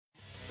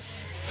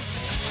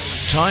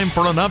time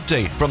for an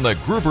update from the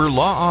Gruber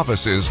Law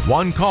Office's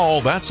One Call,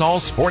 That's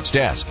All Sports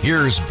Desk.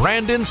 Here's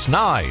Brandon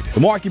Snide. The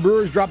Milwaukee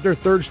Brewers dropped their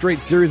third straight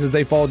series as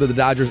they fall to the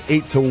Dodgers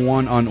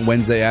 8-1 on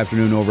Wednesday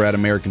afternoon over at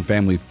American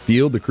Family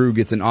Field. The crew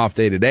gets an off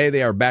day today.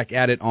 They are back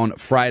at it on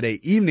Friday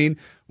evening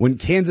when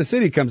Kansas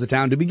City comes to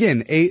town to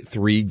begin a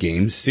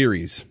 3-game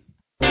series.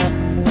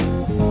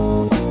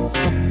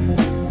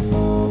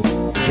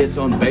 Hits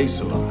on base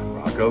a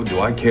lot, Rocco.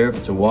 Do I care if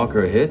it's a walk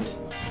or a hit?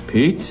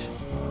 Pete?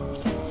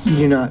 You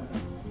do not.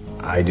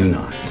 I do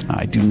not.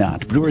 I do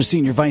not. Brewers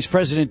Senior Vice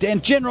President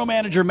and General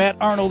Manager Matt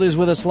Arnold is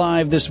with us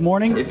live this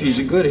morning. If he's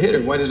a good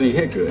hitter, why doesn't he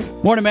hit good?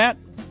 Morning, Matt.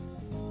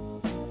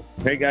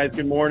 Hey, guys.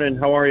 Good morning.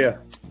 How are you?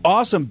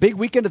 Awesome. Big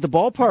weekend at the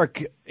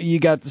ballpark. You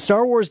got the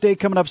Star Wars Day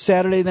coming up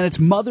Saturday, then it's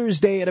Mother's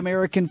Day at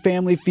American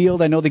Family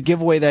Field. I know the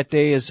giveaway that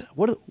day is,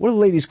 what do the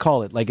ladies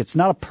call it? Like, it's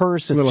not a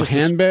purse. It's a little just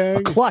handbag?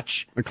 A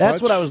clutch.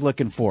 That's what I was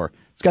looking for.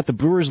 It's got the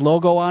Brewers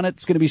logo on it.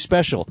 It's going to be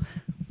special.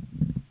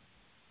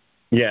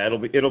 Yeah,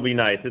 it'll be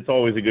nice. It's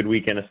always a good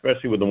weekend,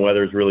 especially when the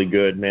weather's really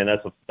good. Man,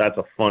 that's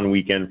a fun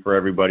weekend for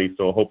everybody.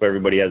 So I hope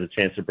everybody has a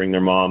chance to bring their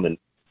mom and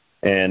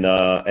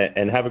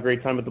have a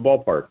great time at the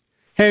ballpark.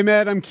 Hey,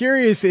 Matt, I'm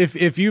curious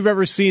if you've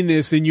ever seen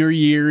this in your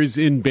years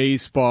in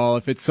baseball,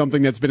 if it's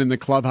something that's been in the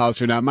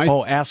clubhouse or not.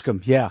 Ask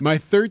him, yeah. My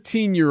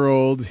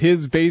 13-year-old,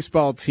 his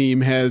baseball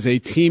team has a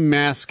team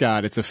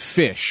mascot. It's a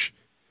fish.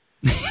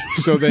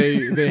 So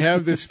they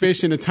have this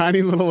fish in a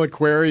tiny little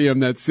aquarium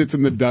that sits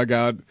in the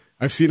dugout.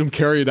 I've seen them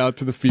carry it out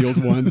to the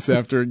field once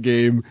after a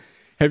game.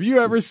 Have you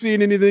ever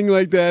seen anything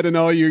like that in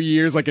all your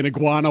years, like an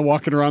iguana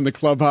walking around the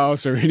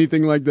clubhouse or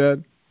anything like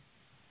that?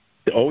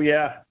 Oh,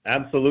 yeah,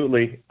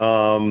 absolutely.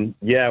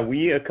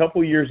 We a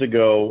couple years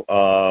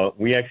ago,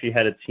 we actually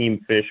had a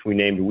team fish we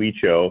named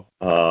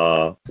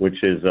Huicho,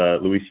 which is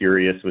Luis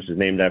Urias, which is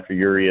named after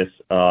Urias,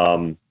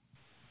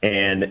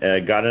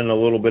 and got in a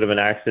little bit of an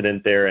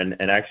accident there and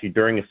actually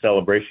during a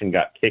celebration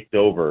got kicked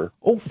over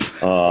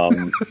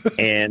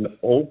and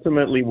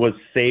ultimately was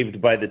saved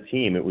by the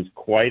team. It was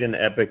quite an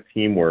epic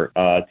team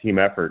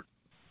effort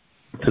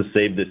to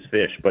save this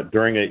fish. But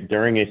during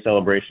a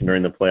celebration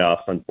during the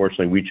playoffs,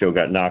 unfortunately, Huicho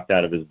got knocked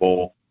out of his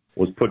bowl,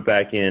 was put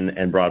back in,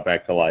 and brought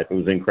back to life. It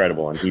was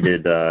incredible, and he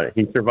did.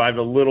 He survived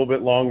a little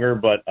bit longer,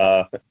 but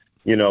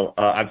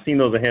I've seen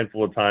those a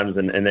handful of times,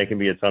 and they can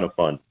be a ton of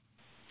fun.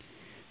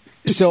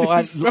 So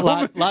lots so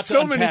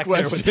to many unpack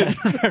questions. There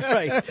with that.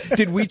 Right?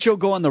 Did Huicho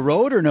go on the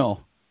road or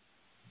no?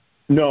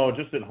 No,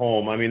 just at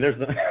home. I mean,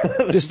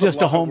 there's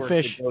just a home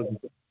fish.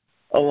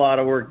 A lot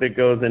of work that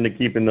goes into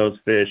keeping those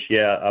fish.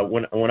 Yeah,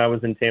 when I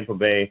was in Tampa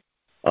Bay,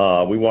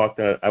 I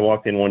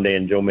walked in one day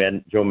and Joe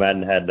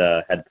Madden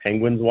had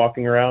penguins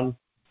walking around.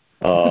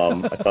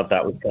 I thought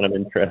that was kind of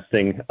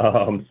interesting.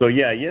 So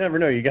yeah, you never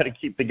know. You got to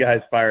keep the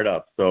guys fired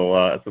up.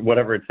 So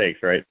whatever it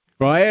takes, right?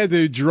 Well, I had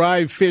to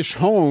drive Fish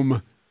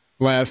home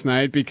last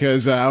night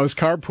because I was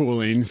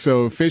carpooling,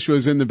 so Fish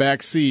was in the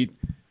back seat.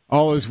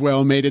 All is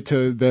well, made it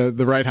to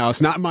the right house,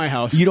 not my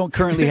house. You don't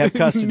currently have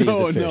custody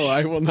of the fish. No,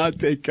 I will not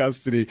take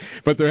custody.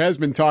 But there has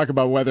been talk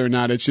about whether or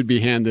not it should be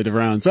handed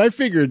around. So I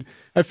figured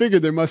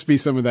there must be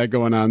some of that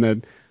going on,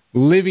 that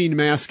living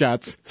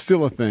mascot's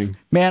still a thing.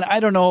 Man, I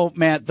don't know,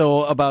 Matt,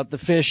 though, about the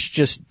fish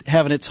just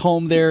having its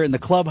home there in the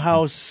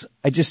clubhouse.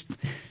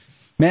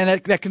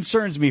 That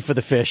concerns me for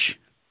the fish.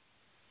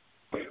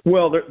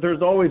 Well,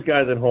 there's always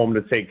guys at home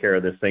to take care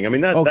of this thing. I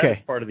mean,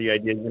 that's part of the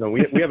idea. You know,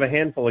 we have a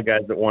handful of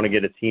guys that want to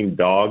get a team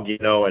dog, you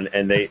know,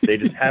 and they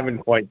just haven't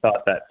quite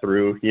thought that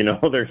through. You know,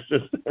 there's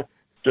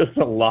just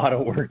a lot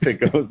of work that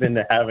goes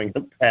into having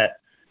a pet.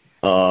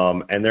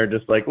 And they're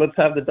just like, let's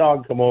have the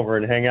dog come over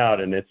and hang out.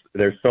 And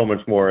there's so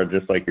much more,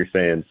 just like you're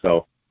saying.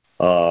 So,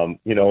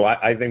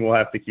 I think we'll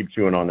have to keep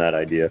chewing on that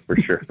idea for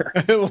sure.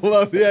 I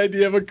love the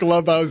idea of a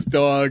clubhouse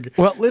dog.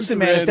 Well, listen,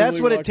 man, if that's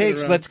what it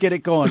takes, around. Let's get it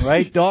going,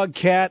 right? Dog,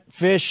 cat,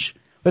 fish.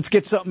 Let's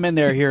get something in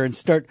there here and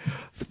start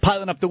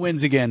piling up the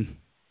wins again.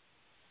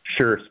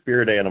 Sure,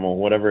 spirit animal,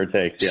 whatever it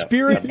takes. Yeah.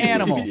 Spirit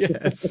animal.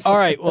 Yes. All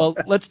right, well,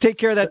 let's take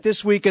care of that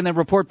this week and then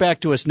report back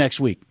to us next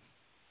week.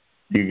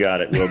 You got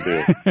it. Will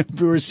do.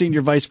 Brewers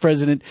Senior Vice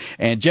President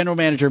and General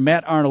Manager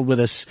Matt Arnold with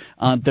us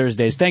on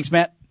Thursdays. Thanks,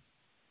 Matt.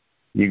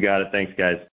 You got it. Thanks, guys.